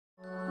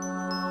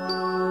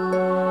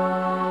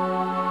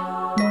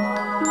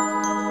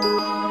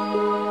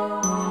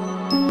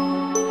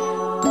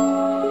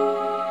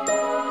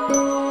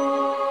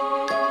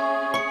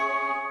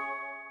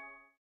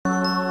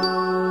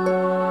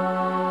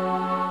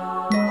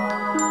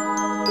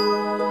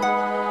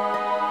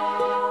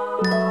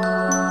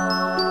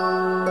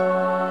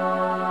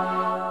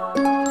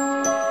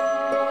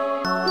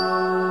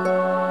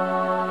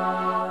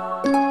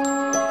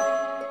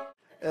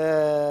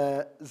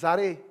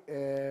ዛሬ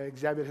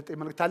እግዚአብሔር የሰጠኝ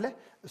መልእክት አለ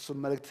እሱን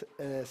መልእክት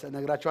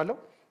እነግራችኋለሁ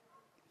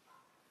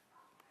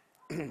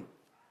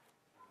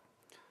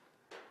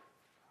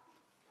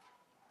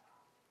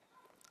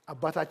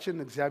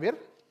አባታችን እግዚአብሔር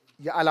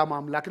የዓላማ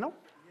አምላክ ነው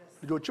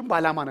ልጆችም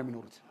በዓላማ ነው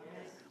የሚኖሩት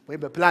ወይ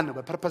በፕላን ነው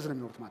በፐርፐዝ ነው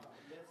የሚኖሩት ማለት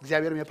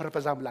እግዚአብሔርም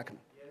የፐርፐዝ አምላክ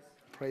ነው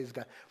ፕሬዝ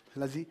ጋድ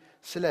ስለዚህ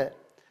ስለ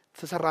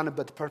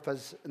ተሰራንበት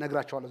ፐርፐዝ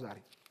እነግራችኋለሁ ዛሬ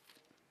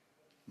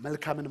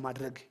መልካምን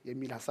ማድረግ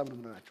የሚል ሐሳብ ነው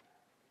የምነግራችሁ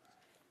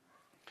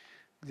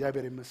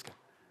እግዚአብሔር ይመስገን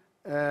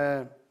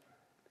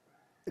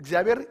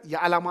እግዚአብሔር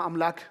የዓላማ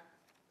አምላክ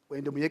ወይ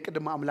ደግሞ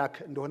የቅድመ አምላክ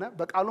እንደሆነ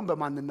በቃሉም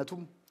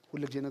በማንነቱም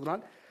ሁሉ ጊዜ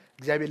ነግሯል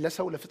እግዚአብሔር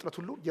ለሰው ለፍጥረት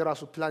ሁሉ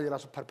የራሱ ፕላን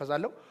የራሱ ፐርፐዝ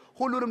አለው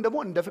ሁሉንም ደግሞ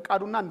እንደ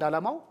ፍቃዱና እንደ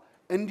ዓላማው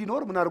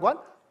እንዲኖር ምን አድርጓል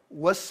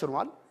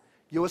ወስኗል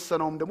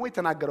የወሰነውም ደግሞ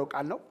የተናገረው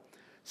ቃል ነው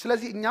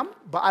ስለዚህ እኛም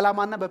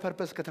በዓላማና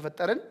በፐርፐዝ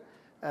ከተፈጠርን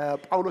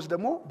ጳውሎስ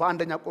ደግሞ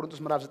በአንደኛ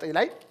ቆሮንቶስ ምዕራፍ 9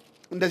 ላይ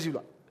እንደዚህ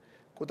ይላል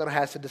ቁጥር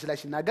 26 ላይ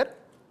ሲናገር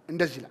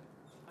እንደዚህ ይላል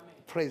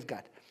ፕሬዝ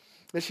ጋድ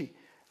እሺ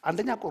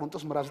አንደኛ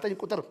ቆሮንቶስ ምዕራፍ 9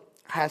 ቁጥር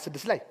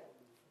 26 ላይ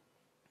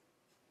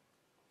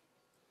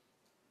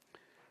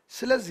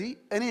ስለዚህ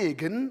እኔ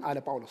ግን አለ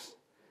ጳውሎስ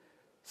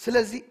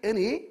ስለዚህ እኔ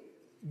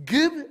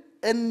ግብ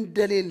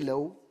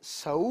እንደሌለው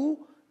ሰው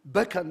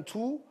በከንቱ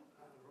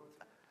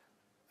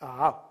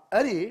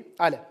እኔ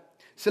አለ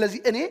ስለዚህ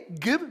እኔ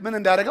ግብ ምን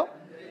እንዳደረገው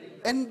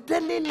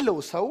እንደሌለው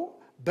ሰው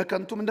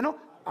በከንቱ ምንድነው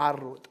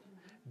አሮጥ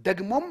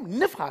ደግሞም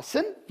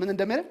ንፋስን ምን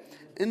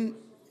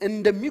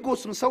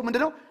እንደሚጎስም ሰው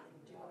ምንድነው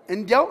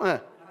እንዲያው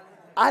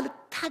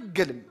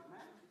አልታገልም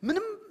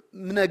ምንም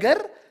ነገር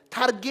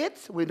ታርጌት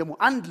ወይ ደግሞ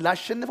አንድ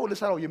ላሸንፈው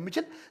ለሰራው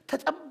የሚችል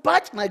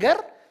ተጨባጭ ነገር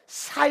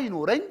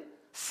ሳይኖረኝ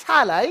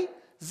ሳላይ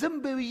ዝም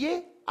ብዬ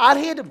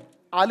አልሄድም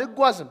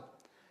አልጓዝም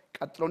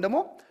ቀጥሎ ደግሞ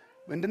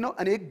ምንድነው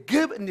እኔ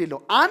ግብ እንደሌለው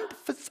አንድ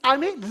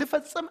ፍጻሜ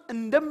ልፈጽም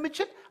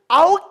እንደምችል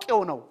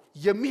አውቄው ነው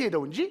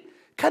የሚሄደው እንጂ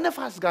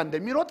ከነፋስ ጋር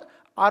እንደሚሮጥ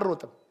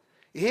አሮጥም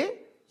ይሄ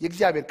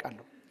የእግዚአብሔር ቃል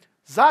ነው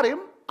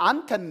ዛሬም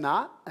አንተና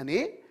እኔ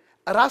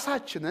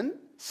ራሳችንን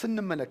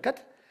ስንመለከት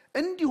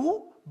እንዲሁ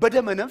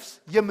በደመ ነፍስ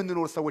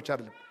የምንኖር ሰዎች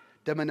አይደለም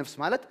ደመ ነፍስ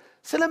ማለት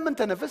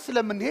ስለምንተነፍስ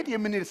ስለምንሄድ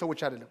የምንሄድ ሰዎች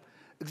አይደለም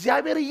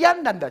እግዚአብሔር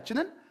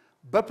እያንዳንዳችንን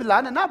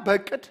በፕላንና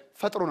በእቅድ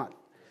ፈጥሮናል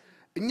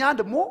እኛ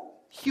ደግሞ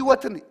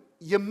ህይወትን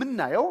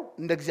የምናየው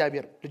እንደ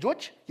እግዚአብሔር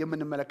ልጆች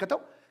የምንመለከተው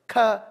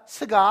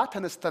ከስጋ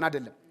ተነስተን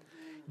አይደለም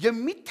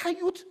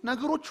የሚታዩት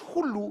ነገሮች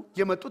ሁሉ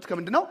የመጡት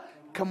ከምንድነው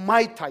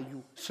ከማይታዩ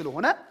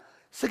ስለሆነ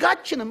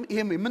ስጋችንም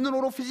ይሄም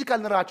የምንኖረው ፊዚካል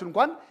ነራችን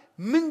እንኳን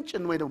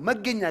ምንጭን ወይ ደግሞ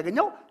መገኛ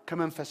ያገኘው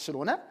ከመንፈስ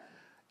ስለሆነ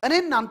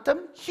እኔና አንተም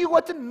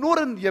ህይወትን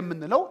ኖርን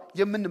የምንለው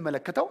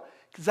የምንመለከተው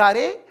ዛሬ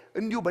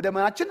እንዲሁ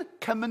በደማችን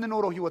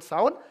ከምንኖረው ህይወት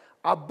ሳይሆን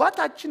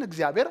አባታችን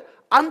እግዚአብሔር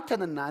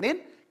አንተንና እኔን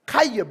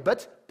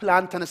ካየበት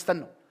ፕላን ተነስተን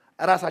ነው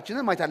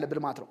ራሳችንን ማየት አለብን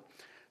ማለት ነው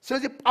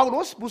ስለዚህ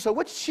ጳውሎስ ብዙ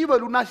ሰዎች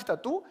ሲበሉና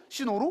ሲጠጡ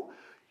ሲኖሩ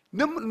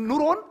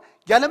ኑሮን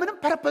ያለምንም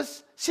ፐርፐስ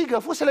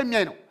ሲገፉ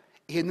ስለሚያይ ነው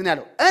ይሄንን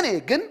ያለው እኔ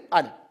ግን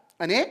አለ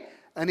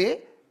እኔ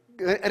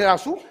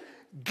ራሱ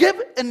ግብ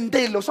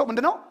እንደሌለው ሰው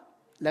ምንድነው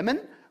ለምን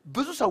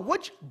ብዙ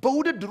ሰዎች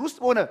በውድድር ውስጥ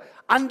ሆነ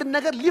አንድ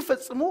ነገር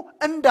ሊፈጽሙ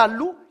እንዳሉ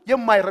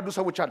የማይረዱ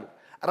ሰዎች አሉ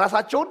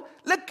ራሳቸውን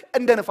ልክ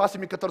እንደ ነፋስ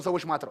የሚከተሉ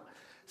ሰዎች ማለት ነው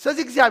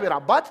ስለዚህ እግዚአብሔር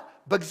አባት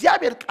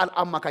በእግዚአብሔር ቃል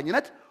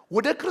አማካኝነት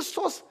ወደ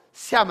ክርስቶስ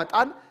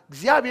ሲያመጣን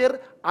እግዚአብሔር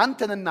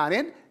አንተንና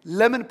እኔን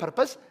ለምን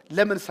ፐርፐስ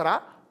ለምን ስራ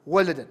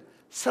ወለደን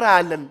ስራ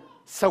ያለን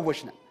ሰዎች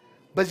ነን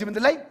በዚህ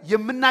ምድር ላይ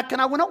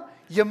የምናከናውነው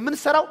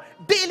የምንሰራው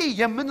ዴሊ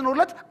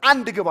የምንኖርለት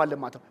አንድ ግብ አለ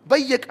ማለት ነው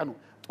በየቀኑ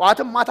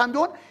ጧትም ማታም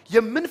ቢሆን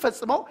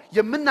የምንፈጽመው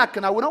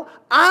የምናከናውነው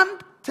አንድ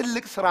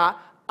ትልቅ ስራ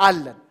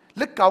አለን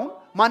ልክ አሁን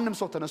ማንም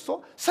ሰው ተነስቶ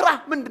ስራ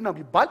ምንድነው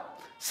ቢባል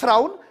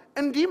ስራውን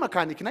እንዲህ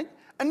መካኒክ ነኝ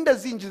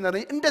እንደዚህ ኢንጂነር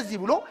ነኝ እንደዚህ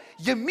ብሎ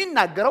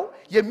የሚናገረው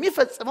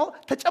የሚፈጽመው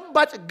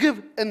ተጨባጭ ግብ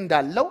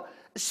እንዳለው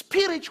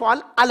ስፒሪቹዋል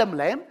ዓለም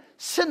ላይም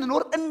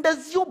ስንኖር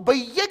እንደዚሁ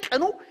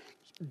በየቀኑ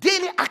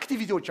ዴሊ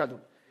አክቲቪቲዎች አሉ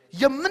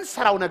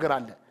የምንሰራው ነገር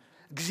አለ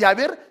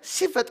እግዚአብሔር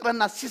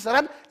ሲፈጥረና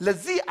ሲሰራን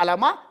ለዚህ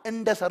ዓላማ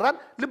እንደሰራን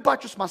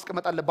ልባችሁስ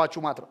ማስቀመጥ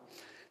አለባችሁ ማለት ነው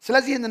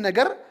ስለዚህ ይህንን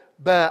ነገር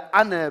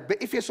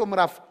በኤፌሶ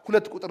ምዕራፍ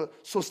 2 ቁጥር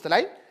 3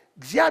 ላይ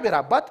እግዚአብሔር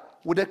አባት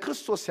ወደ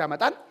ክርስቶስ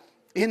ሲያመጣን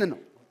ይህንን ነው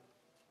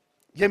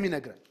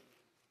የሚነግረን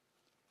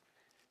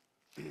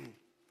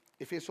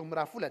ኤፌሶ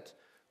ምዕራፍ 2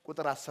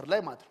 ቁጥር 10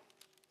 ላይ ማለት ነው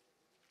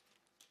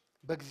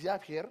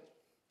በእግዚአብሔር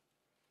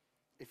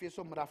ኤፌሶ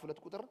ምዕራፍ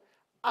 2 ቁጥር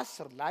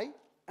 10 ላይ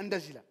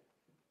እንደዚህ ይላል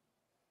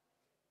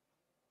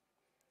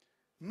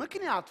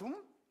ምክንያቱም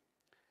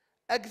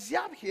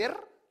እግዚአብሔር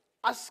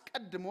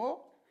አስቀድሞ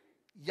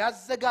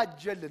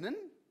ያዘጋጀልንን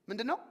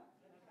ምንድነው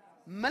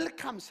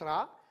መልካም ስራ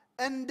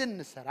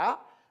እንድንሰራ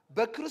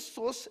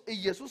በክርስቶስ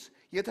ኢየሱስ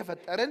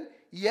የተፈጠረን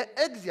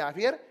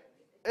የእግዚአብሔር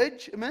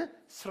እጅ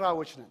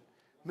ስራዎች ነን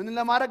ምን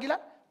ለማድረግ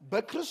ይላል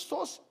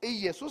በክርስቶስ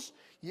ኢየሱስ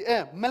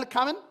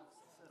መልካምን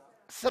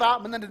ስራ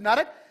ምን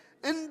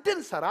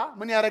እንድንሰራ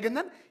ምን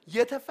ያደርገናል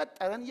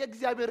የተፈጠረን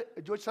የእግዚአብሔር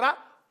እጆች ስራ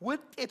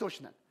ውጤቶች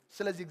ነን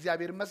ስለዚህ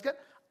እግዚአብሔር ይመስገን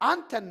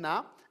አንተና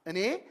እኔ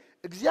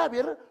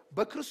እግዚአብሔር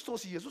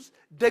በክርስቶስ ኢየሱስ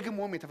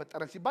ደግሞም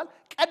የተፈጠረን ሲባል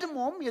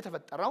ቀድሞም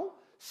የተፈጠረው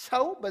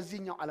ሰው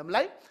በዚህኛው ዓለም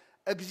ላይ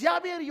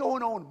እግዚአብሔር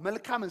የሆነውን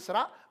መልካምን ሥራ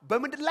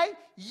በምድር ላይ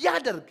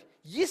ያደርግ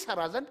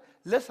ይሰራ ዘንድ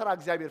ለሥራ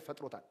እግዚአብሔር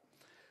ፈጥሮታል።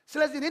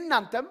 ስለዚህ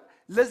እናንተም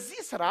ለዚህ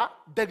ሥራ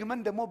ደግመን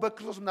ደግሞ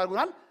በክርስቶስ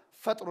እናርጎናል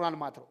ፈጥሮናል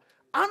ማለት ነው።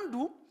 አንዱ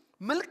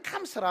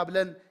መልካም ሥራ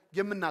ብለን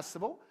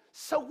የምናስበው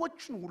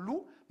ሰዎችን ሁሉ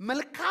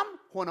መልካም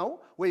ሆነው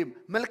ወይም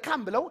መልካም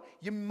ብለው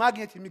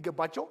ማግኘት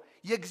የሚገባቸው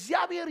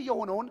የእግዚአብሔር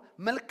የሆነውን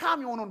መልካም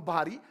የሆነውን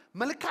ባህሪ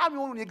መልካም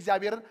የሆነውን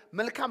የእግዚአብሔርን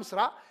መልካም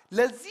ሥራ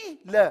ለዚህ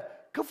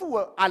ለክፉ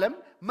ዓለም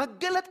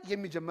መገለጥ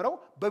የሚጀምረው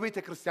በቤተ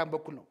ክርስቲያን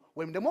በኩል ነው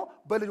ወይም ደግሞ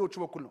በልጆቹ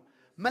በኩል ነው።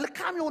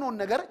 መልካም የሆነውን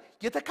ነገር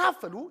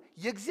የተካፈሉ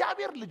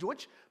የእግዚአብሔር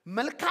ልጆች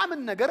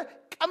መልካምን ነገር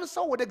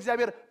ቀምሰው ወደ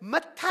እግዚአብሔር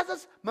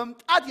መታዘዝ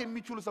መምጣት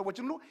የሚችሉ ሰዎች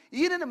ሁሉ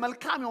ይህንን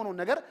መልካም የሆነውን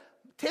ነገር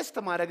ቴስት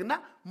ማድረግና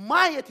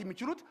ማየት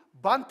የሚችሉት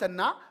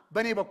ባንተና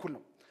በኔ በኩል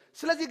ነው።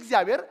 ስለዚህ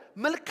እግዚአብሔር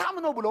መልካም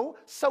ነው ብለው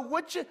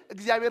ሰዎች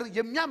እግዚአብሔር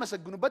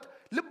የሚያመሰግኑበት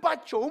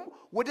ልባቸውም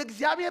ወደ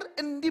እግዚአብሔር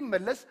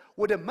እንዲመለስ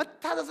ወደ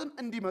መታዘዝም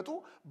እንዲመጡ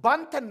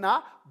ባንተና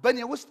በኔ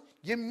ውስጥ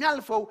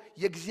የሚያልፈው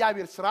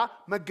የእግዚአብሔር ሥራ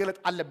መገለጥ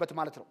አለበት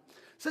ማለት ነው።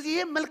 ስለዚህ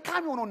ይሄ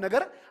መልካም የሆነውን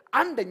ነገር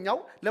አንደኛው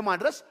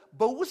ለማድረስ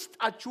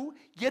በውስጣችሁ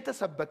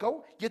የተሰበከው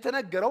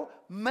የተነገረው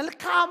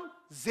መልካም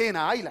ዜና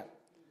ይላል።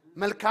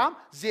 መልካም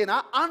ዜና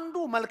አንዱ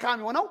መልካም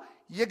የሆነው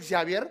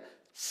የእግዚአብሔር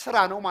ሥራ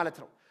ነው ማለት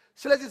ነው።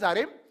 ስለዚህ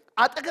ዛሬም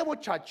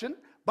አጠገቦቻችን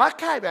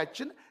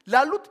በአካባቢያችን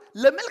ላሉት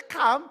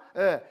ለመልካም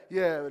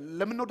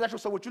ለምንወዳቸው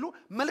ሰዎች ሁሉ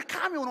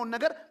መልካም የሆነውን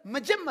ነገር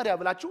መጀመሪያ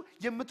ብላችሁ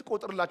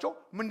የምትቆጥርላቸው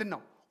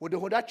ምንድነው? ወደ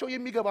ሆዳቸው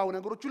የሚገባው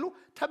ነገሮች ሁሉ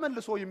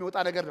ተመልሶ የሚወጣ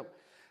ነገር ነው።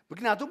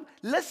 ምክንያቱም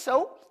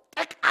ለሰው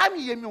ጠቃሚ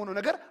የሚሆነው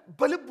ነገር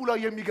በልቡ ላይ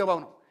የሚገባው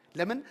ነው።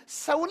 ለምን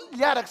ሰውን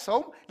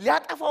ሊያረክሰውም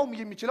ሊያጠፋውም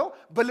የሚችለው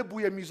በልቡ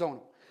የሚይዘው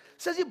ነው።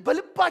 ስለዚህ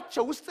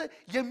በልባቸው ውስጥ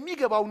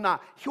የሚገባውና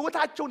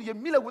ሕይወታቸውን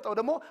የሚለውጠው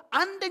ደግሞ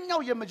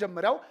አንደኛው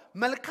የመጀመሪያው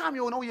መልካም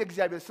የሆነው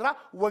የእግዚአብሔር ሥራ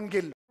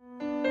ወንጌል ነው።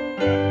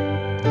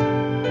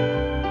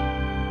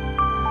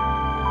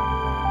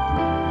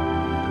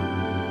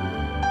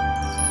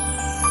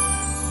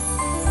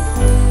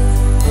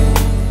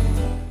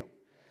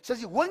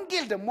 ስለዚህ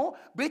ወንጌል ደግሞ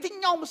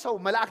በየትኛውም ሰው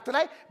መላእክት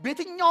ላይ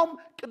በየትኛውም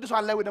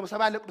ቅዱሳን ላይ ወይ ደግሞ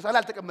ሰማይ ላይ ቅዱሳን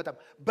ላይ አልተቀመጠም።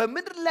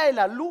 በምድር ላይ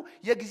ላሉ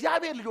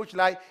የእግዚአብሔር ልጆች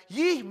ላይ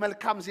ይህ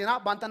መልካም ዜና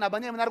ባንተና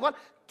በእኔ ምን አድርጓል?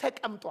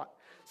 ተቀምጧል።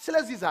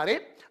 ስለዚህ ዛሬ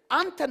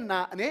አንተና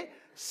እኔ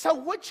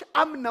ሰዎች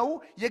አምነው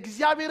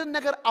የእግዚአብሔርን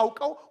ነገር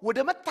አውቀው ወደ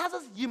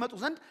መታዘዝ ይመጡ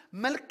ዘንድ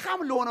መልካም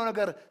ለሆነው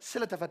ነገር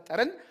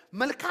ስለተፈጠረን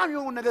መልካም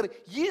የሆነው ነገር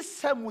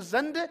ይሰሙ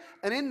ዘንድ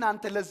እኔና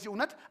አንተ ለዚህ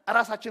እውነት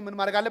ራሳችን ምን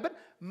ማድረግ አለብን?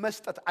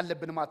 መስጠት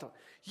አለብን ማለት ነው።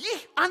 ይህ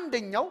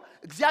አንደኛው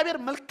እግዚአብሔር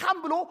መልካም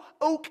ብሎ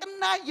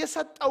እውቅና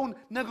የሰጠውን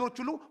ነገሮች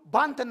ሁሉ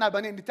ባንተና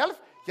በእኔ እንዲታልፍ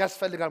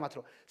ያስፈልጋል ማለት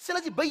ነው።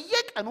 ስለዚህ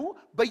በየቀኑ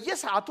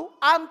በየሰዓቱ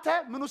አንተ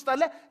ምን ውስጥ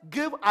አለ?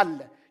 ግብ አለ።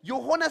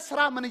 የሆነ ስራ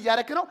ምን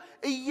እያደረክ ነው?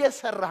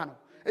 እየሰራህ ነው፣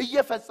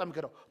 እየፈጸምክ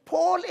ነው።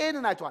 ፖል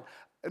ኤንን አይቷል።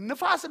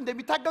 ንፋስ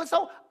እንደሚታገል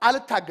ሰው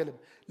አልታገልም፣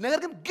 ነገር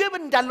ግን ግብ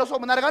እንዳለው ሰው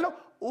ምን አደርጋለሁ?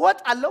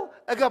 እወጣለሁ፣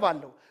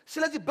 እገባለሁ።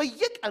 ስለዚህ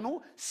በየቀኑ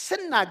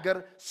ስናገር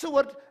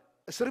ስወርድ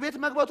እስር ቤት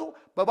መግባቱ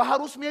በባህር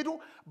ውስጥ መሄዱ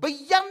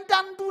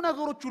በእያንዳንዱ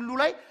ነገሮች ሁሉ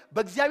ላይ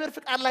በእግዚአብሔር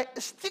ፍቃድ ላይ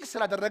ስቲክ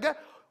ስላደረገ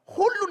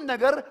ሁሉን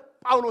ነገር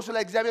ጳውሎስ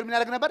ላይ እግዚአብሔር ምን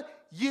ያደርግ ነበር?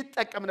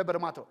 ይጠቀም ነበር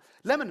ማለት ነው።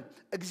 ለምን?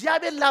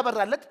 እግዚአብሔር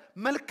ላበራለት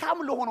መልካም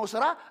ለሆነው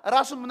ስራ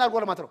ራሱን ምን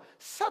አድርጓል ማለት ነው?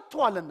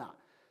 ሰጥቷልና።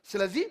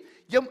 ስለዚህ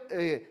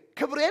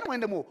ክብሬን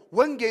ወይም ደግሞ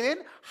ወንጌሌን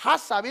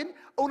ሐሳቤን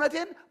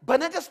እውነቴን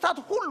በነገስታት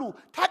ሁሉ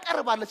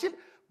ታቀርባለህ ሲል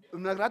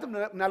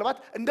ምናልባት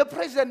እንደ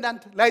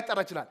ፕሬዚዳንት ላይጠራ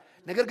ይችላል።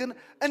 ነገር ግን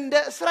እንደ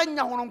እስረኛ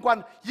ሆኖ እንኳን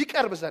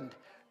ይቀርብ ዘንድ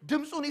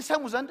ድምጹን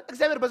ይሰሙ ዘንድ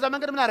እግዚአብሔር በዛ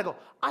መንገድ ምን አደረገው?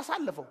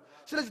 አሳልፈው።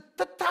 ስለዚህ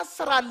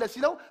ትታሰራለህ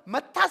ሲለው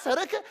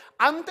መታሰርክ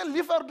አንተን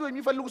ሊፈርዱ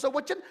የሚፈልጉ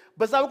ሰዎችን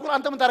በዛ በኩል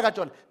አንተ ምን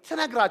ታደርጋቸዋለህ?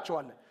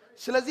 ትነግራቸዋለህ።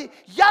 ስለዚህ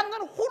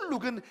ያንን ሁሉ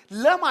ግን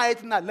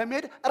ለማየትና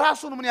ለመሄድ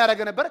ራሱን ምን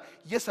ያደረገ ነበር?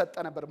 የሰጠ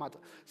ነበር ማለት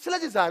ነው።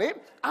 ስለዚህ ዛሬ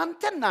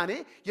አንተና እኔ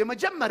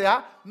የመጀመሪያ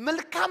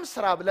መልካም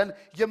ስራ ብለን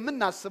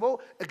የምናስበው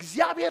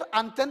እግዚአብሔር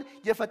አንተን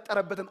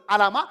የፈጠረበትን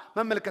ዓላማ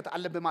መመልከት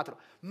አለብን ማለት ነው።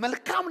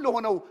 መልካም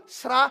ለሆነው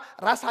ስራ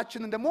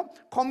ራሳችንን ደግሞ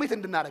ኮሚት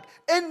እንድናደርግ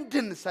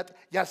እንድንሰጥ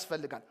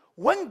ያስፈልጋል።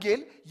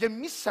 ወንጌል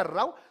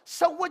የሚሰራው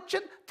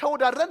ሰዎችን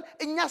ተወዳድረን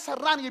እኛ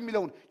ሰራን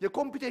የሚለውን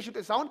የኮምፒቲሽን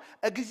ሳይሆን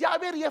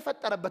እግዚአብሔር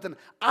የፈጠረበትን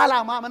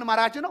ዓላማ ምን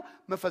ማድረጋችን ነው?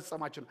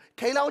 መፈጸማችን ነው።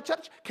 ከሌላው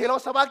ቸርች ከሌላው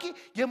ሰባኪ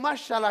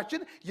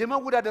የማሻላችን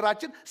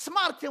የመወዳደራችን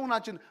ስማርት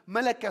የሆናችን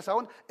መለኪያ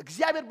ሳይሆን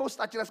እግዚአብሔር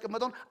በውስጣችን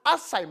ያስቀመጠውን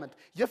አሳይመንት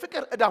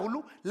የፍቅር ዕዳ ሁሉ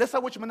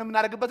ለሰዎች ምን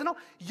የምናደርግበት ነው?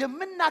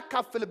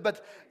 የምናካፍልበት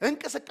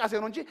እንቅስቃሴ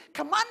ነው እንጂ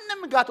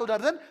ከማንም ጋር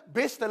ተወዳድረን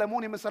ቤስት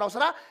ለመሆን የምንሰራው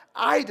ስራ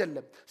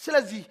አይደለም።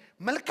 ስለዚህ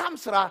መልካም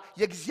ስራ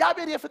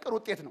የእግዚአብሔር የፍቅር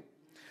ውጤት ነው።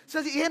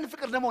 ስለዚህ ይሄን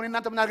ፍቅር ደግሞ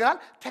እናንተ ምን አድርገናል?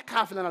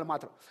 ተካፍለናል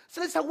ማለት ነው።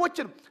 ስለዚህ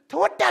ሰዎችን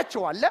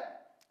ተወዳቸዋለህ።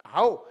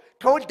 አዎ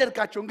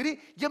ከወደድካቸው እንግዲህ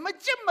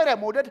የመጀመሪያ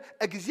መውደድ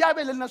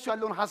እግዚአብሔር ለነሱ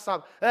ያለውን ሐሳብ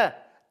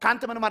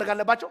ካንተ ምን ማድረግ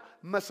አለባቸው?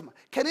 መስማ።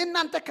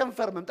 ከኔናንተ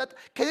ከንፈር መምጠጥ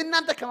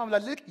ከኔናንተ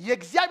ከማምላል ይልቅ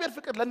የእግዚአብሔር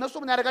ፍቅር ለነሱ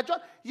ምን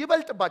ያደርጋቸዋል?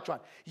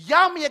 ይበልጥባቸዋል።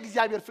 ያም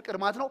የእግዚአብሔር ፍቅር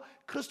ማለት ነው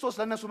ክርስቶስ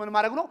ለነሱ ምን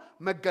ማድረግ ነው?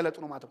 መገለጡ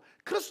ነው ማለት ነው።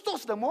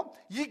 ክርስቶስ ደግሞ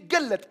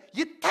ይገለጥ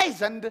ይታይ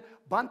ዘንድ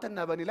ባንተና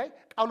በእኔ ላይ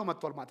ቃሉ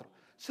መጥቷል ማለት ነው።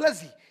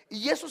 ስለዚህ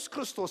ኢየሱስ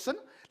ክርስቶስን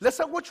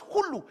ለሰዎች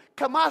ሁሉ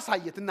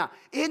ከማሳየትና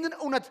ይሄንን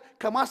እውነት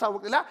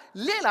ከማሳወቅ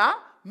ሌላ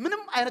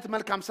ምንም አይነት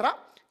መልካም ስራ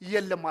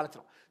የለም ማለት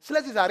ነው።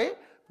 ስለዚህ ዛሬ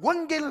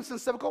ወንጌልን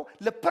ስንሰብከው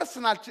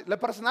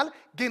ለፐርሰናል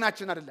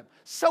ጌናችን አይደለም።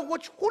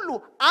 ሰዎች ሁሉ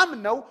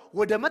አምነው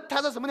ወደ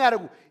መታዘዝ ምን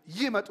ያደርጉ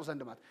ይመጡ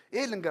ዘንድ ማለት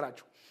ይሄ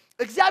ልንገራችሁ።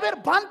 እግዚአብሔር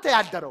ባንተ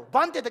ያደረው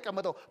ባንተ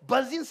የተቀመጠው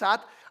በዚህን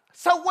ሰዓት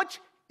ሰዎች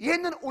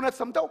ይሄንን እውነት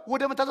ሰምተው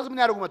ወደ መታዘዝ ምን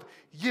ያደርጉ ማለት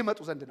ይመጡ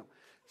ዘንድ ነው።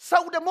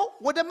 ሰው ደግሞ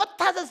ወደ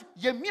መታዘዝ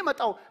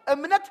የሚመጣው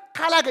እምነት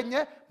ካላገኘ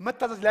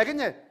መታዘዝ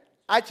ሊያገኘ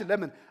አይችልም።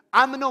 ለምን?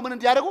 አምነው ምን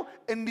እንዲያደርጉ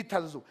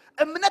እንዲታዘዙ።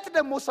 እምነት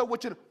ደግሞ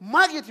ሰዎችን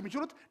ማግኘት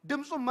የሚችሉት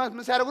ድምጹን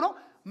ምን ሲያደርጉ ነው?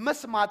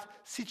 መስማት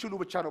ሲችሉ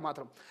ብቻ ነው ማለት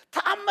ነው።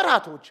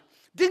 ተአምራቶች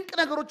ድንቅ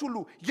ነገሮች ሁሉ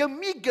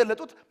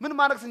የሚገለጡት ምን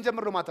ማድረግ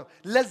ስንጀምር ነው ማለት ነው።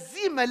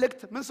 ለዚህ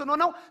መልእክት ምን ስንሆን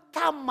ነው?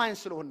 ታማኝ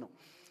ስለሆን ነው።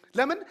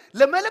 ለምን?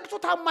 ለመልእክቱ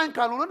ታማኝ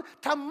ካልሆነን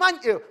ታማኝ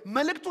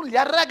መልእክቱን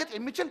ሊያረጋግጥ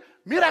የሚችል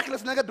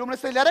ሚራክለስ ነገር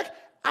ዶሚኔት ሊያደርግ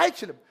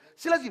አይችልም።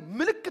 ስለዚህ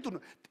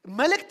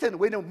መልእክትን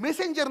ወይ ነው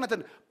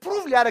ሜሴንጀርነትን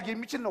ፕሩቭ ሊያደርግ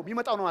የሚችል ነው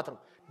የሚመጣው ነው ማለት ነው።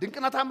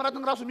 ድንቅና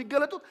ተአምራትን ራሱ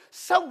የሚገለጡት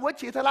ሰዎች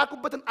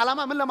የተላኩበትን ዓላማ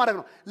ምን ለማድረግ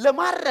ነው?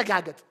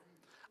 ለማረጋገጥ።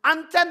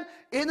 አንተን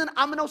ይሄንን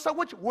አምነው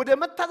ሰዎች ወደ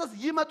መታዘዝ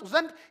ይመጡ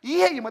ዘንድ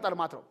ይሄ ይመጣል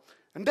ማለት ነው።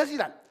 እንደዚህ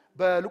ይላል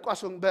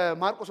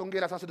በማርቆስ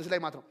ወንጌል 16 ላይ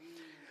ማለት ነው።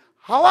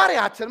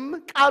 ሐዋርያትም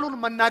ቃሉን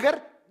መናገር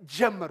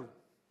ጀመሩ።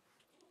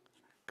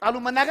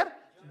 ቃሉን መናገር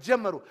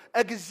ጀመሩ።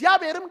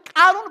 እግዚአብሔርም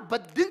ቃሉን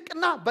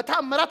በድንቅና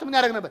በተአምራት ምን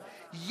ያደርግ ነበር?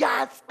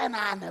 ያጸና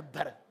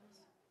ነበር።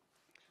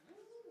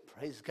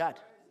 ፕሬዝ ጋድ።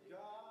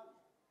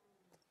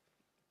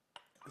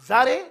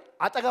 ዛሬ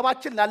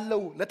አጠገባችን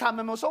ላለው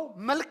ለታመመው ሰው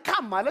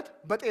መልካም ማለት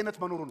በጤነት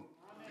መኖሩ ነው።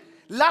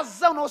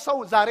 ላዘነው ሰው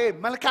ዛሬ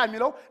መልካም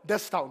የሚለው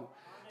ደስታው ነው።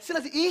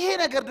 ስለዚህ ይሄ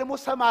ነገር ደግሞ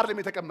ሰማር ላይ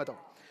የተቀመጠው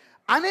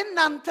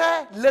እናንተ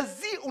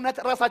ለዚህ እውነት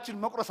ራሳችን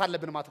መቁረስ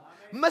አለብን ማለት ነው።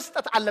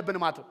 መስጠት አለብን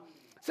ማለት ነው።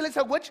 ስለዚህ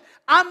ሰዎች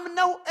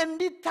አምነው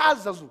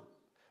እንዲታዘዙ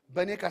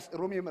በኔካስ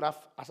ሮሜ ምዕራፍ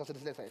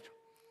 16 ላይ ታያቸው።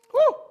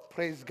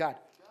 ፕሬዝ ጋድ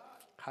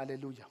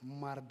ሃሌሉያ።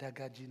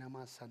 ማርዳጋጂና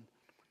ማሳን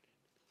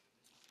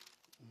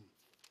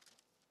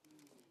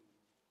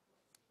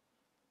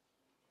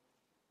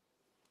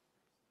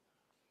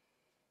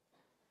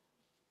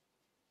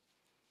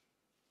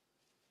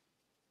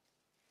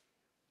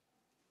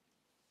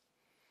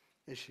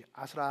እሺ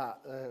 10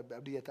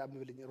 በአብዲያታ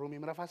ምብልኝ ሮሜ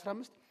ምዕራፍ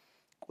 15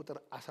 ቁጥር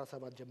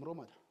 17 ጀምሮ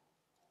ማለት ነው።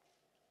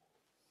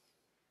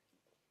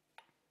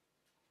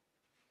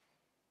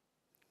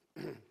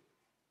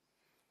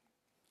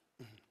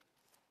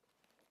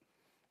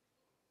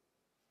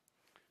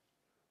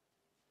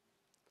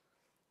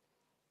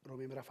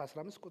 ሮሜ ምዕራፍ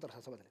 15 ቁጥር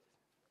 17 ላይ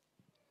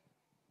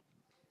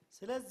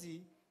ስለዚህ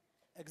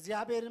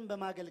እግዚአብሔርን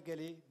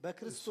በማገልገሌ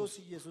በክርስቶስ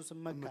ኢየሱስ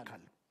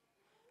እመካለሁ።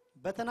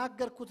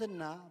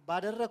 በተናገርኩትና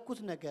ባደረግኩት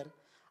ነገር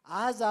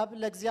አሕዛብ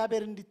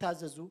ለእግዚአብሔር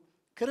እንዲታዘዙ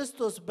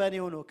ክርስቶስ በእኔ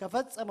ሆኖ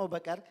ከፈጸመው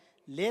በቀር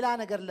ሌላ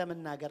ነገር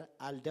ለመናገር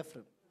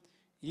አልደፍርም።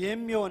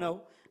 ይህም የሆነው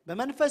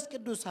በመንፈስ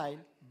ቅዱስ ኃይል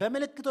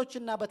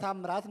በምልክቶችና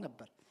በታምራት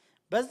ነበር።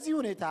 በዚህ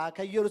ሁኔታ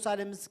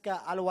ከኢየሩሳሌም እስከ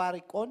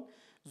አልዋሪቆን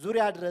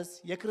ዙሪያ ድረስ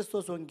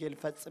የክርስቶስ ወንጌል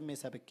ፈጽሜ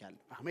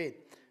ሰብኬያለሁ። አሜን።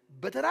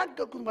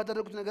 በተናገርኩት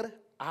ባደረግኩት ነገር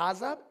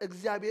አሕዛብ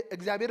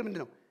እግዚአብሔር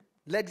ምንድነው?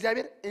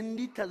 ለእግዚአብሔር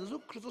እንዲታዘዙ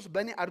ክርስቶስ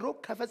በእኔ አድሮ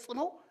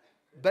ከፈጽመው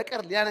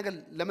በቀር ሌላ ነገር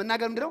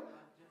ለመናገር ምንድነው?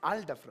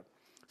 አልደፍርም።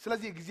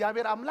 ስለዚህ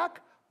እግዚአብሔር አምላክ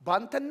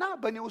ባንተና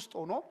በእኔ ውስጥ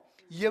ሆኖ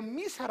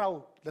የሚሰራው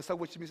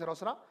ለሰዎች የሚሰራው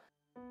ስራ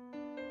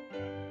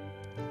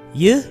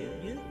ይህ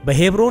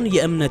በሄብሮን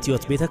የእምነት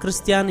ሕይወት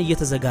ቤተክርስቲያን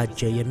እየተዘጋጀ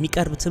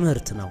የሚቀርብ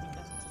ትምህርት ነው።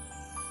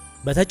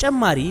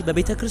 በተጨማሪ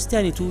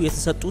በቤተክርስቲያኒቱ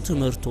የተሰጡ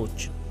ትምህርቶች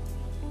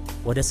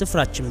ወደ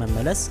ስፍራችን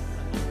መመለስ፣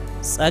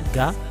 ጸጋ፣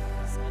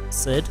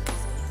 ጽድቅ፣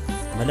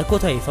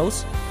 መለኮታዊ ፈውስ፣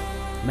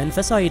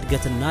 መንፈሳዊ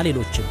እድገትና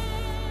ሌሎችም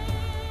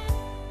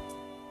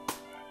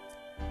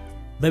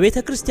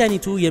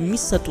በቤተክርስቲያኒቱ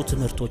የሚሰጡ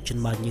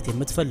ትምህርቶችን ማግኘት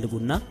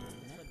የምትፈልጉና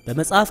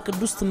በመጽሐፍ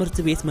ቅዱስ ትምህርት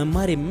ቤት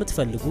መማር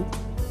የምትፈልጉ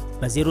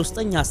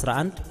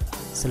በ0911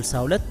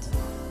 62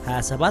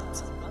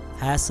 27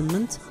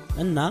 28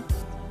 እና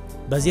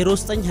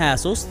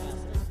በ0923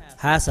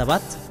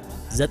 27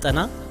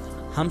 90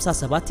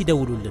 57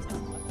 ይደውሉልን።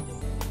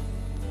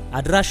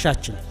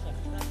 አድራሻችን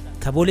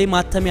ከቦሌ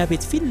ማተሚያ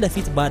ቤት ፊት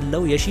ለፊት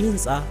ባለው የሺህ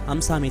ህንጻ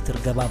 50 ሜትር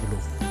ገባ ብሎ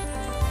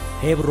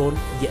ሄብሮን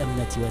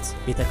የእምነት ሕይወት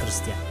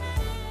ቤተክርስቲያን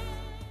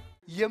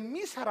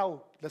የሚሰራው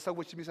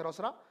ለሰዎች የሚሰራው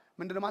ስራ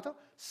ምንድነው ማለት ነው?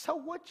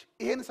 ሰዎች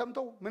ይሄን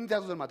ሰምተው ምን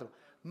ያዙዘን ማለት ነው?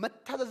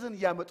 መታዘዝን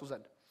ያመጡ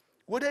ዘንድ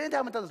ወደ እኔ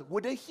መታዘዝ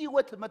ወደ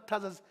ህይወት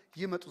መታዘዝ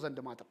ይመጡ ዘንድ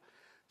ማለት ነው።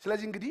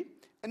 ስለዚህ እንግዲህ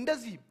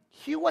እንደዚህ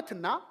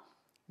ህይወትና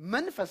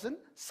መንፈስን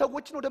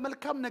ሰዎችን ወደ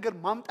መልካም ነገር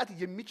ማምጣት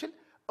የሚችል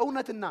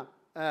እውነትና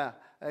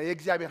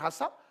የእግዚአብሔር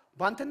ሐሳብ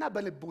ባንተና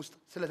በልብ ውስጥ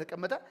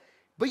ስለተቀመጠ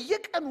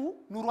በየቀኑ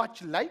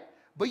ኑሯችን ላይ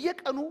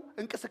በየቀኑ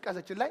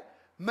እንቅስቃሴያችን ላይ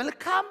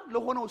መልካም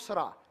ለሆነው ስራ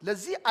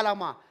ለዚህ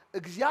ዓላማ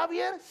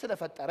እግዚአብሔር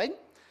ስለፈጠረኝ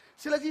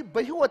ስለዚህ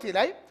በህይወቴ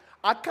ላይ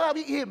አካባቢ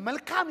ይሄ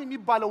መልካም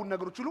የሚባለው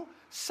ነገሮች ሁሉ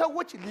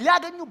ሰዎች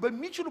ሊያገኙ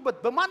በሚችሉበት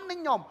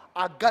በማንኛውም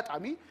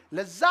አጋጣሚ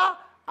ለዛ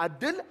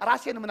አድል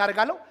ራሴን ምን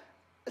አደርጋለሁ?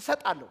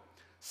 እሰጣለሁ።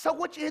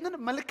 ሰዎች ይሄንን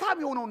መልካም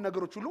የሆነውን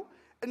ነገሮች ሁሉ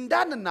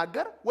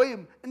እንዳንናገር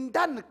ወይም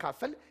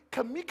እንዳንካፈል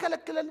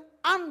ከሚከለክለን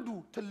አንዱ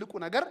ትልቁ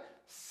ነገር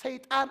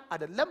ሰይጣን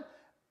አይደለም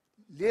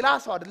ሌላ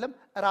ሰው አይደለም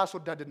ራስ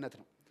ወዳድነት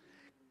ነው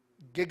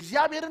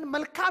የእግዚአብሔርን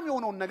መልካም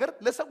የሆነውን ነገር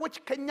ለሰዎች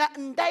ከኛ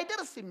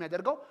እንዳይደርስ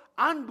የሚያደርገው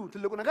አንዱ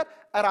ትልቁ ነገር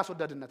ራስ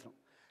ወዳድነት ነው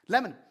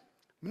ለምን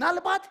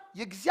ምናልባት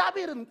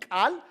የእግዚአብሔርን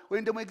ቃል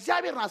ወይም ደግሞ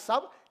የእግዚአብሔርን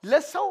ሐሳብ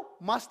ለሰው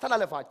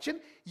ማስተላለፋችን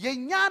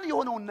የኛን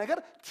የሆነውን ነገር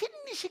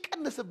ትንሽ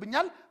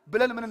ይቀንስብኛል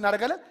ብለን ምን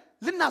እናደርጋለን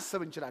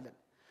ልናስብ እንችላለን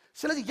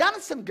ስለዚህ ያን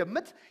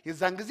ስንገምት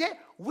የዛን ጊዜ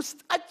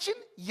ውስጣችን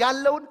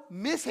ያለውን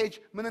ሜሴጅ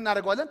ምን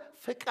እናደርጋለን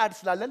ፍቃድ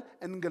ስላለን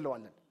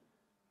እንገለዋለን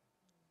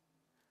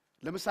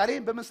ለምሳሌ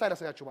በምሳሌ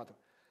አሳያችሁ ማለት ነው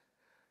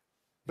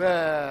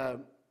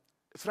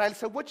በእስራኤል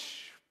ሰዎች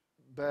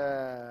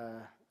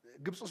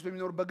በግብጽ ውስጥ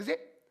በሚኖሩበት ጊዜ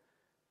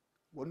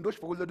ወንዶች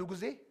በወለዱ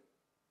ጊዜ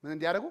ምን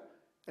እንዲያደርጉ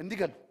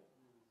እንዲገሉ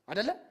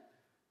አይደለ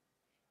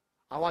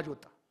አዋጅ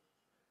ወጣ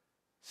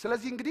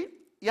ስለዚህ እንግዲህ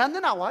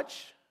ያንን አዋጅ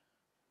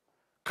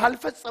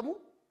ካልፈጸሙ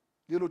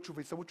ሌሎቹ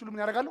ቤተሰቦች ሁሉ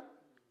ምን ያደርጋሉ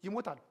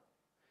ይሞታሉ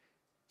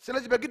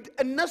ስለዚህ በግድ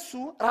እነሱ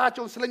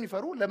ራሳቸውን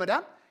ስለሚፈሩ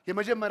ለመዳን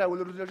የመጀመሪያ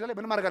ወለዱ ልጆች ላይ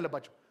ምን ማድረግ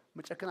አለባቸው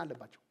መጨከን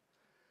አለባቸው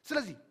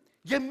ስለዚህ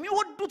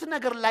የሚወዱት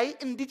ነገር ላይ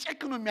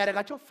እንዲጨክኑ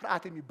የሚያደርጋቸው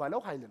ፍርሃት የሚባለው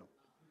ኃይል ነው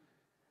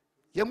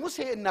የሙሴ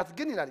እናት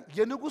ግን ይላል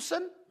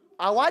የንጉስን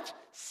አዋጅ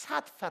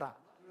ሳትፈራ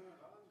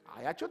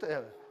አያችሁ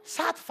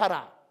ሳትፈራ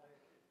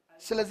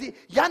ስለዚህ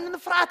ያንን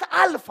ፍርሃት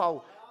አልፋው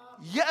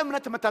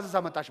የእምነት መታዘዝ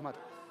አመጣች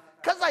ማለት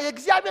ከዛ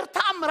የእግዚአብሔር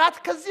ተአምራት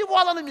ከዚህ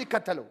በኋላ ነው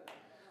የሚከተለው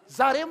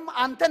ዛሬም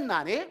አንተና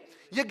እኔ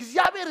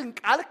የእግዚአብሔርን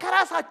ቃል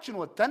ከራሳችን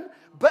ወተን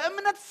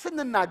በእምነት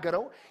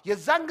ስንናገረው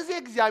የዛን ጊዜ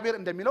እግዚአብሔር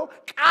እንደሚለው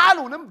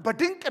ቃሉንም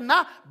በድንቅና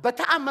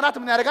በተአምራት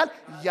ምን ያደርጋል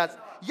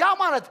ያ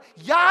ማለት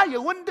ያ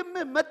የወንድም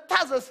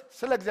መታዘዝ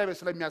ስለ እግዚአብሔር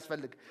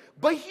ስለሚያስፈልግ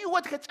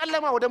በህይወት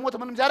ከጨለማ ወደ ሞት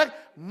ምንም ያደርግ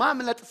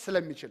ማምለጥ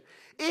ስለሚችል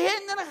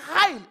ይሄንን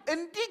ኃይል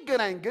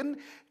እንዲገናኝ ግን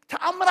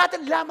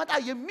ተአምራትን ሊያመጣ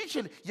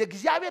የሚችል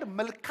የእግዚአብሔር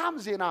መልካም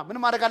ዜና ምን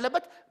ማድረግ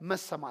አለበት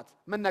መሰማት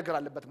መናገር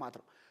አለበት ማለት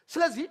ነው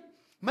ስለዚህ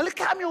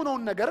መልካም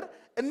የሆነውን ነገር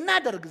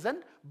እናደርግ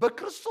ዘንድ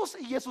በክርስቶስ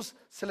ኢየሱስ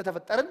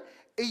ስለተፈጠርን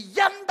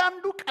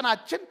እያንዳንዱ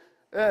ቀናችን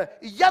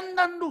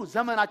እያንዳንዱ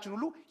ዘመናችን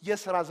ሁሉ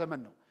የሥራ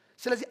ዘመን ነው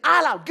ስለዚህ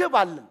ግብ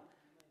አለን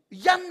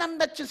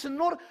እያንዳንዳችን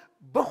ስንኖር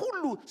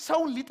በሁሉ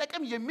ሰውን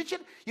ሊጠቅም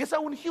የሚችል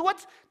የሰውን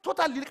ህይወት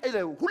ቶታል ሊቀይር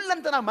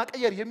ሁለንተና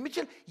ማቀየር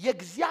የሚችል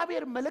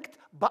የእግዚአብሔር መልእክት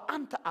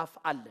በአንተ አፍ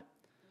አለ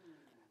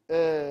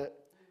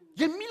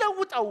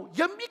የሚለውጠው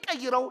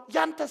የሚቀይረው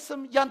ያንተ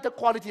ስም ያንተ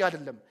ኳሊቲ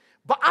አይደለም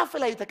በአፍ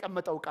ላይ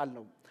የተቀመጠው ቃል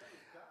ነው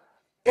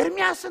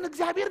ኤርሚያስን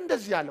እግዚአብሔር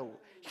እንደዚህ ያለው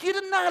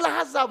ሂድና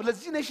ለሐሳብ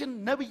ለዚህ ኔሽን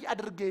ነብይ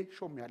አድርጌ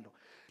ሾሜያለሁ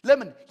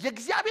ለምን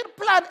የእግዚአብሔር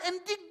ፕላን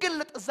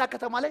እንዲገለጥ እዛ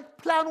ከተማ ላይ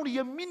ፕላኑን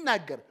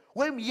የሚናገር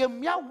ወይም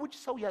የሚያውጅ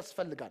ሰው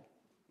ያስፈልጋል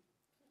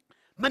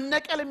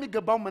መነቀል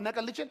የሚገባው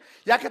መነቀል ልጅ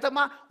ያ ከተማ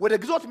ወደ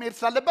ግዞት መሄድ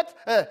ስላለበት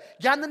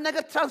ያንን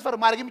ነገር ትራንስፈር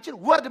ማድረግ የሚችል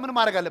ወርድ ምን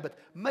ማድረግ አለበት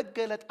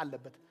መገለጥ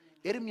አለበት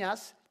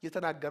ኤርሚያስ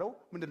የተናገረው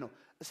ምንድነው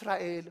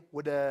እስራኤል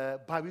ወደ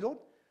ባቢሎን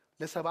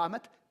ለ70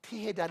 ዓመት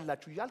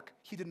ትሄዳላችሁ ይላልክ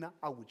ሂድና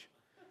አውጅ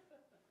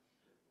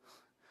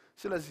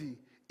ስለዚህ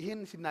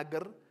ይሄን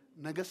ሲናገር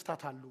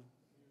ነገስታት አሉ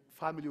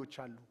ፋሚሊዎች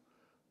አሉ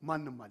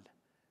ማንንም አለ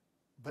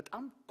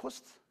በጣም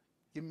ኮስት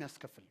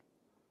የሚያስከፍል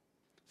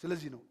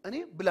ስለዚህ ነው እኔ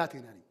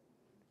ብላቴና ነኝ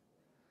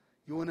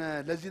የሆነ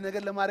ለዚህ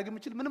ነገር ለማድረግ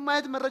የምችል ምንም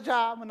አይነት መረጃ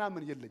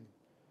ምናምን የለኝም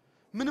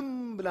ምንም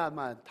ብላ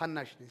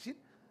ታናሽ ነኝ ሲል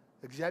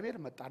እግዚአብሔር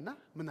መጣና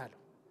ምን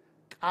አለው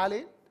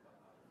ቃሌን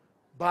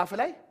በአፍ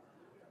ላይ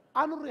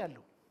አኑር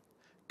ያለው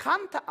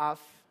ካንተ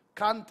አፍ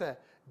ካንተ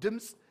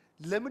ድምጽ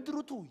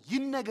ለምድሩቱ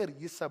ይነገር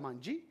ይሰማ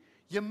እንጂ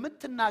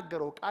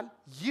የምትናገረው ቃል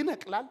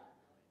ይነቅላል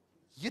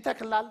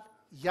ይተክላል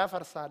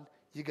ያፈርሳል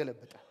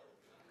ይገለብጣል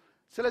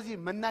ስለዚህ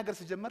መናገር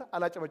ሲጀመር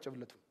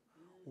አላጨበጨብለቱም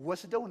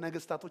ወስደው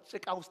ነገስታቶች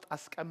ጭቃ ውስጥ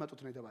አስቀመጡት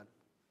ነው የተባለው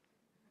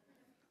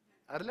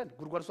አይደል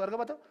ጉርጓር ሰው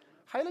አርገባታ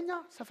ኃይለኛ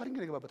ሰፈሪንግ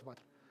ነው የገባበት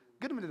ማለት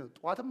ግን ምንድነው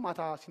ጧትም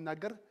ማታ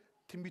ሲናገር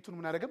ትንቢቱን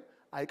ምን አደረገም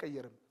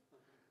አይቀየርም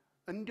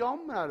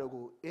እንዲያውም ምን አደረጉ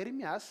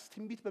ኤርሚያስ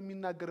ትንቢት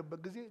በሚናገርበት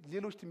ጊዜ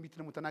ሌሎች ትንቢት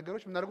ደግሞ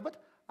ተናገሮች ምን አደረጉበት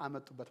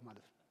አመጡበት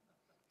ማለት ነው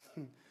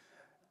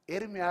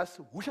ኤርሚያስ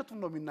ውሸቱን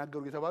ነው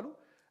የሚናገሩ የተባሉ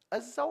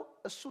እዛው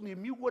እሱን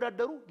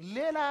የሚወዳደሩ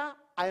ሌላ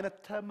አይነት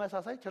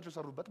ተመሳሳይ ቸርች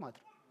ሰሩበት ማለት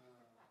ነው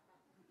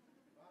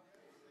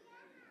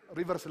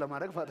ሪቨርስ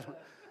ለማድረግ ማለት ነው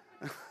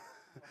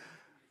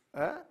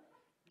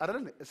አይደል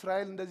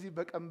እስራኤል እንደዚህ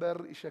በቀንበር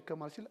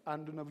ይሸከማል ሲል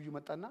አንዱ ነብዩ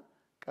መጣና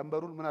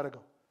ቀንበሩን ምን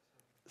አደረገው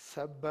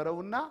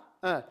ሰበረውና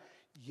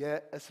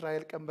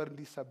የእስራኤል ቀንበር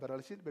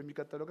እንዲሰበራል ሲል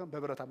በሚከተለው ግን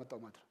በብረት አመጣው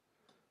ማለት ነው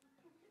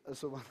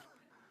እሱ ማለት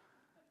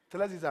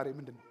ስለዚህ ዛሬ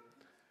ምንድነው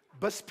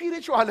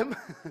በስፒሪቹዋልም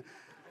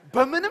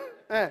በምንም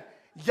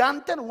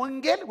ያንተን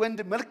ወንጌል ወንድ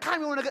መልካም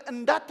የሆነ ነገር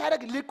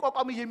እንዳታረግ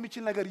ሊቋቋም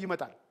የሚችል ነገር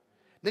ይመጣል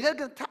ነገር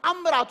ግን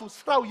ተአምራቱ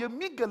ስራው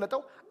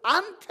የሚገለጠው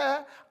አንተ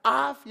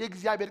አፍ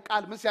የእግዚአብሔር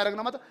ቃል ምን ሲያደርግ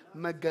ነው ማለት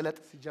መገለጥ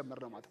ሲጀምር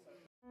ነው ማለት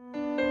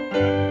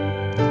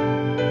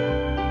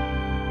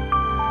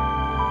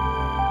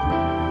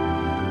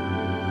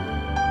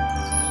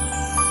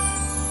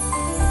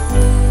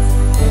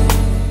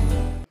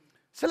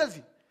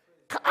ስለዚህ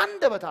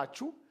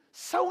ከአንደበታችሁ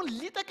ሰውን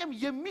ሊጠቅም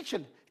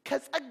የሚችል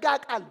ከጸጋ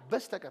ቃል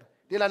በስተቀር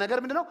ሌላ ነገር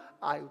ምንድነው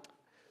አይውጣ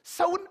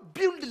ሰውን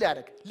ቢልድ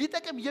ሊያደርግ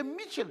ሊጠቅም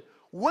የሚችል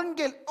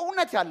ወንጌል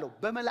እውነት ያለው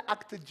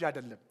በመላእክት እጅ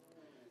አይደለም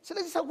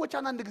ስለዚህ ሰዎች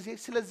አንድ ጊዜ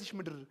ስለዚህ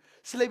ምድር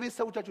ስለ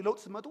ቤተሰቦቻችሁ ለውጥ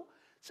ሲመጡ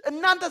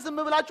እናንተ ዝም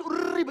ብላችሁ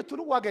እሪ ብትሉ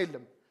ዋጋ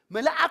የለም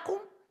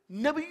መልአኩም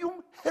ነብዩም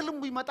ህልም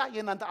ይመጣ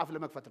የናንተ አፍ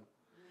ለመክፈት ነው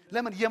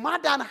ለምን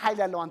የማዳን ኃይል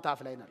ያለው አንተ አፍ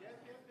ላይ ነው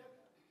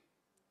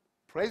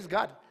praise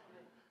god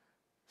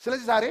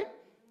ስለዚህ ዛሬ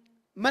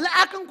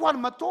መልአክ እንኳን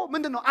መጥቶ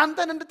ምንድነው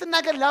አንተን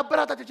እንድትናገር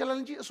ሊያበረታታ ይችላል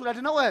እንጂ እሱ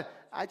ለድነው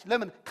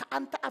ለምን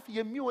ከአንተ አፍ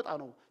የሚወጣ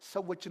ነው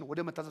ሰዎችን ወደ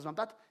መታዘዝ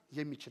ማምጣት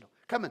የሚችለው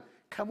ከምን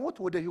ከሞት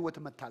ወደ ህይወት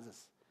መታዘዝ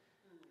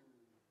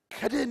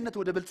ከድህነት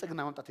ወደ ብልጽግና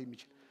ማምጣት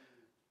የሚችል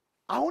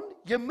አሁን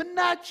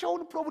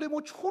የምናያቸውን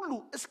ፕሮብሌሞች ሁሉ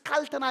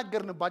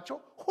እስካልተናገርንባቸው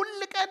ሁሉ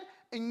ቀን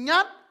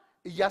እኛን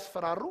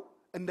እያስፈራሩ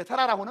እንደ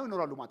ተራራ ሆነው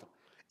ይኖራሉ ማለት ነው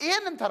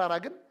ይሄንን ተራራ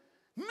ግን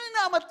ምን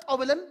አመጣው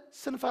ብለን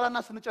ስንፈራና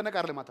ስንጨነቅ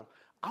አይደለም ማለት ነው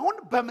አሁን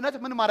በእምነት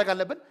ምን ማድረግ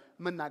አለብን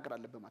መናገር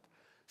አለብን ማለት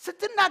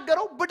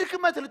ስትናገረው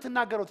በድክመት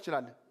ልትናገረው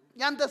ትችላለህ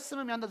ያንተ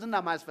ስምም ያንተ ዝና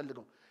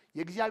ማያስፈልገው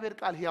የእግዚአብሔር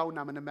ቃል ሕያውና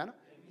ምንም ያለው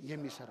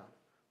የሚሰራ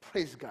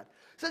praise god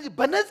ስለዚህ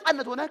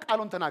በነጻነት ሆነ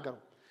ቃሉን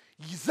ተናገረው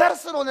ይዘር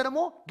ስለሆነ ደግሞ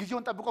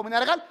ጊዜውን ጠብቆ ምን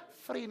ያደርጋል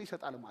ፍሬን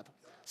ይሰጣል ማለት ነው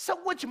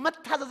ሰዎች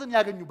መታዘዝን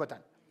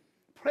ያገኙበታል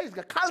praise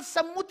god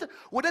ካልሰሙት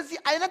ወደዚህ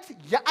አይነት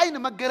የአይን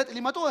መገለጥ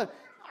ሊመጡ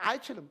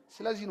አይችልም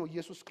ስለዚህ ነው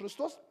ኢየሱስ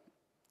ክርስቶስ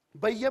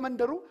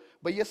በየመንደሩ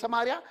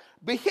በየሰማሪያ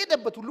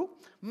በሄደበት ሁሉ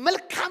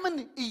መልካምን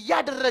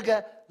እያደረገ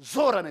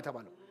ዞረ ነው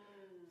የተባለው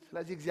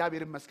ስለዚህ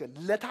እግዚአብሔር ይመስገን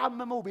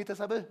ለታመመው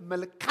ቤተሰብህ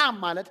መልካም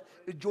ማለት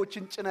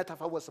እጆችን ጭነ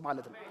ተፈወስ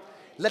ማለት ነው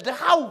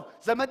ለደሃው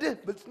ዘመድህ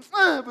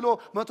ብሎ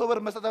 100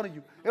 ብር መስጠት ነው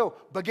ይው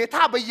በጌታ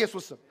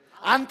በኢየሱስ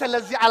አንተ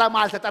ለዚህ ዓላማ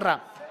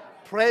አልተጠራም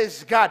praise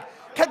god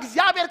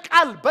ከእግዚአብሔር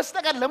ቃል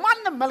በስተቀር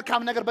ለማንም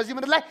መልካም ነገር በዚህ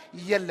ምድር ላይ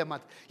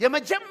የለማት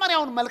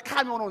የመጀመሪያውን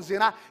መልካም የሆነውን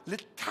ዜና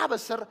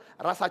ልታበስር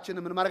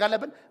ራሳችንን ምን ማድረግ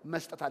አለብን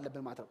መስጠት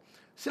አለብን ማለት ነው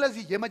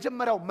ስለዚህ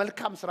የመጀመሪያው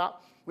መልካም ስራ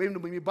ወይም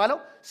ደግሞ የሚባለው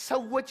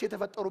ሰዎች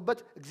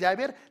የተፈጠሩበት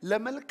እግዚአብሔር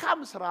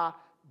ለመልካም ስራ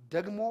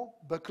ደግሞ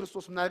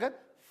በክርስቶስ ምን አደረገን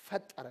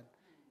ፈጠረን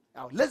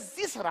ያው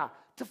ለዚህ ስራ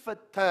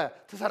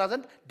ተሰራ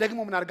ዘንድ ደግሞ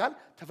ምን አድርጋል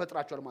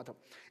ተፈጥራቸዋል ማለት ነው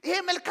ይሄ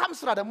መልካም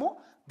ስራ ደግሞ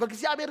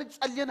በእግዚአብሔር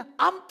ጸልየን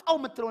አምጣው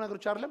የምትለው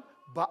ነገሮች አይደለም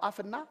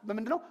በአፍና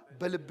በምንድነው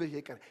በልብህ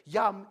ይቀር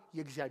ያም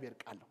የእግዚአብሔር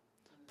ቃል ነው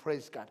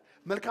praise god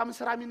መልካም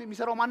ስራ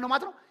የሚሰራው ማን ነው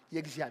ማለት ነው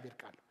የእግዚአብሔር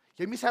ቃል ነው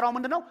የሚሰራው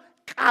ምንድነው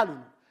ቃሉ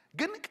ነው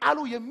ግን ቃሉ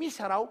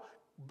የሚሰራው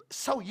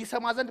ሰው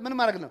ይሰማ ዘንድ ምን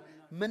ማድረግ ነው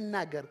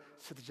መናገር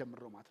ስትጀምር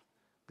ነው ማለት ነው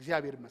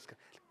እግዚአብሔር ይመስገን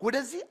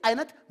ወደዚህ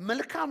አይነት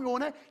መልካም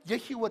የሆነ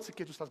የህይወት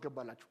ስኬት ውስጥ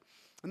አስገባላችሁ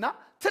እና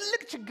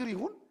ትልቅ ችግር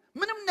ይሁን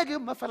ምንም ነገር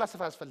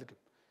መፈላሰፍ አያስፈልግም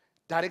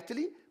ዳይሬክትሊ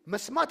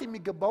መስማት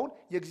የሚገባውን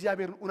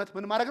የእግዚአብሔርን እውነት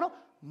ምን ማድረግ ነው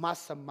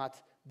ማሰማት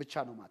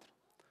ብቻ ነው ማለት ነው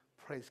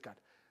praise god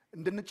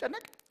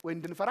እንድንጨነቅ ወይ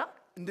እንድንፈራ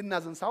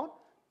እንድናዘን ሳይሆን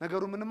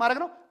ነገሩ ምን ማድረግ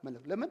ነው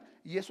ለምን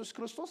ኢየሱስ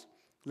ክርስቶስ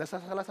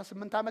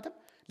ለ38 ዓመትም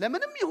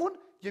ለምንም ይሁን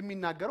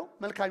የሚናገረው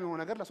መልካም የሆነ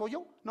ነገር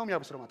ለሰውየው ነው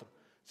የሚያብስረው ማለት ነው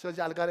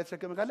ስለዚህ አልጋ ላይ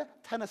ተሸክመ ካለ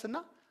ተነስና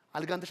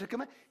አልጋን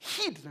ተሸክመ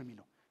ሂድ ነው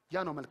የሚለው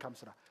ያ ነው መልካም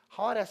ስራ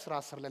ሐዋርያ ሥራ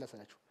 10 ላይ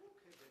ለሰላችሁ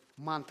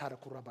ማን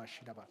ታረኩ ረባሽ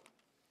ይደባል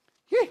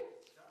ይህ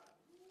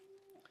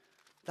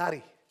ዛሬ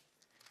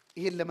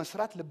ይሄን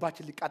ለመስራት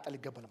ልባችን ሊቃጠል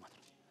ይገባል ማለት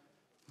ነው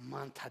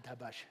ማን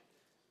ታዳባሽ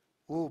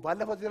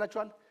ባለፈው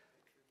ይላችኋል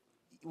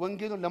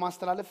ወንጌሉን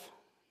ለማስተላለፍ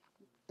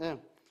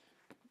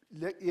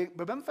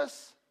በመንፈስ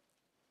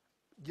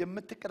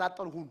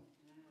የምትቀጣጠሉ ሁኑ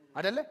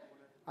አይደለ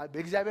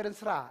በእግዚአብሔርን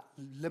ስራ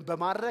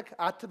በማድረግ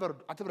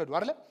አትብረዱ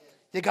አይደለ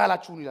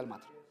የጋላችሁን ይላል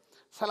ማለት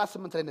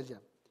 38 ላይ እንደዚህ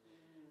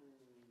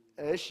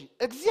እሺ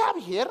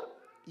እግዚአብሔር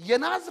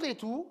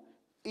የናዝሬቱ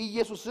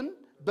ኢየሱስን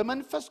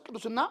በመንፈስ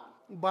ቅዱስና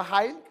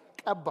በኃይል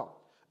ቀባው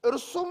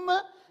እርሱም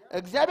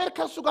እግዚአብሔር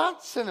ከሱ ጋር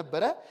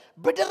ስለነበረ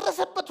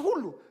በደረሰበት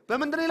ሁሉ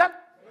በመንደር ይላል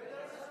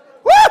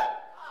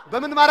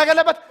በምን ማድረግ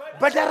አለበት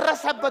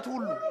በደረሰበት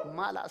ሁሉ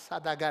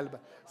ማላሳዳ ጋልባ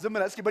ዝም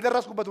ብለ እስኪ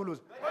በደረስኩበት ሁሉ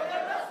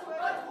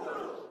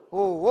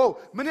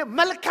ምን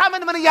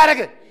መልካምን ምን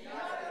ያደረገ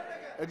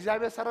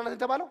እግዚአብሔር ሰራለት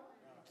የተባለው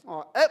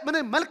ምን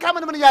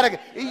መልካምን ምን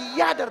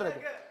ያደረገ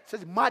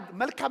ስለዚህ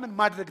መልካምን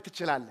ማድረግ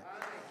ትችላለህ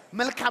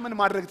መልካምን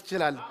ማድረግ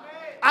ትችላለህ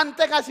አንተ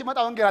ጋር ሲመጣ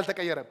ወንጌል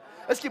አልተቀየረም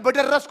እስኪ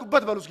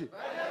በደረስኩበት በሉ እስኪ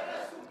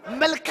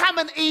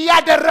መልካምን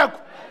ያደረኩ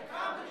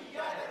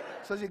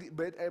ስለዚህ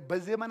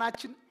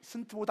በዘመናችን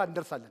ስንት ቦታ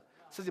እንደርሳለን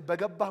ስለዚህ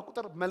በገባህ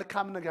ቁጥር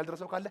መልካም ነገር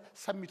ያልደረሰው ካለ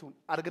ሰሚቱን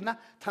አድርግና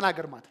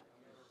ተናገር ማለት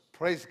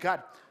praise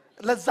god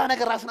ለዛ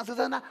ነገር ራስና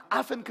ስለዘና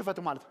አፍን ክፈት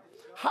ማለት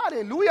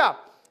ሃሌሉያ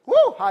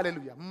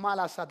ሃሌሉያ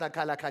ማላሳዳ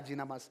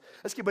ካላካጂና ማስ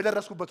እስኪ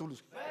በደረስኩበት ሁሉ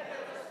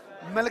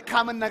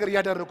መልካምን ነገር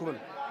ያደረኩ በሉ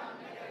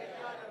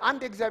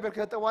አንድ እግዚአብሔር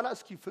ከሰጠ በኋላ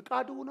እስኪ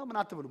ፍቃዱ ነው ምን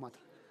አትብሉ ማለት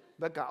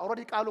በቃ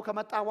ኦሬዲ ቃሉ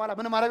ከመጣ በኋላ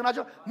ምን ማድረግ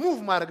ናቸው ሙቭ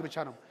ማድረግ ብቻ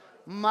ነው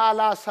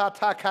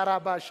ማላሳታ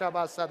ካራባሻ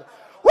ባሳዳ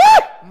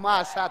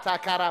ማሳታ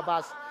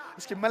ካራባስ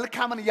እስኪ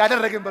መልካምን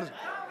ያደረግን በሉ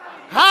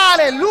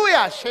ሃሌሉያ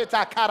ሼታ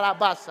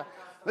ካራባስ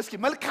እስኪ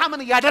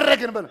መልካምን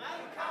ያደረግን በሉ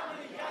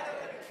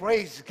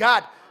praise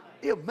god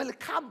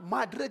መልካም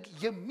ማድረግ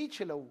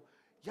የሚችለው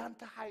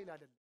ያንተ ኃይል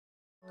አይደለም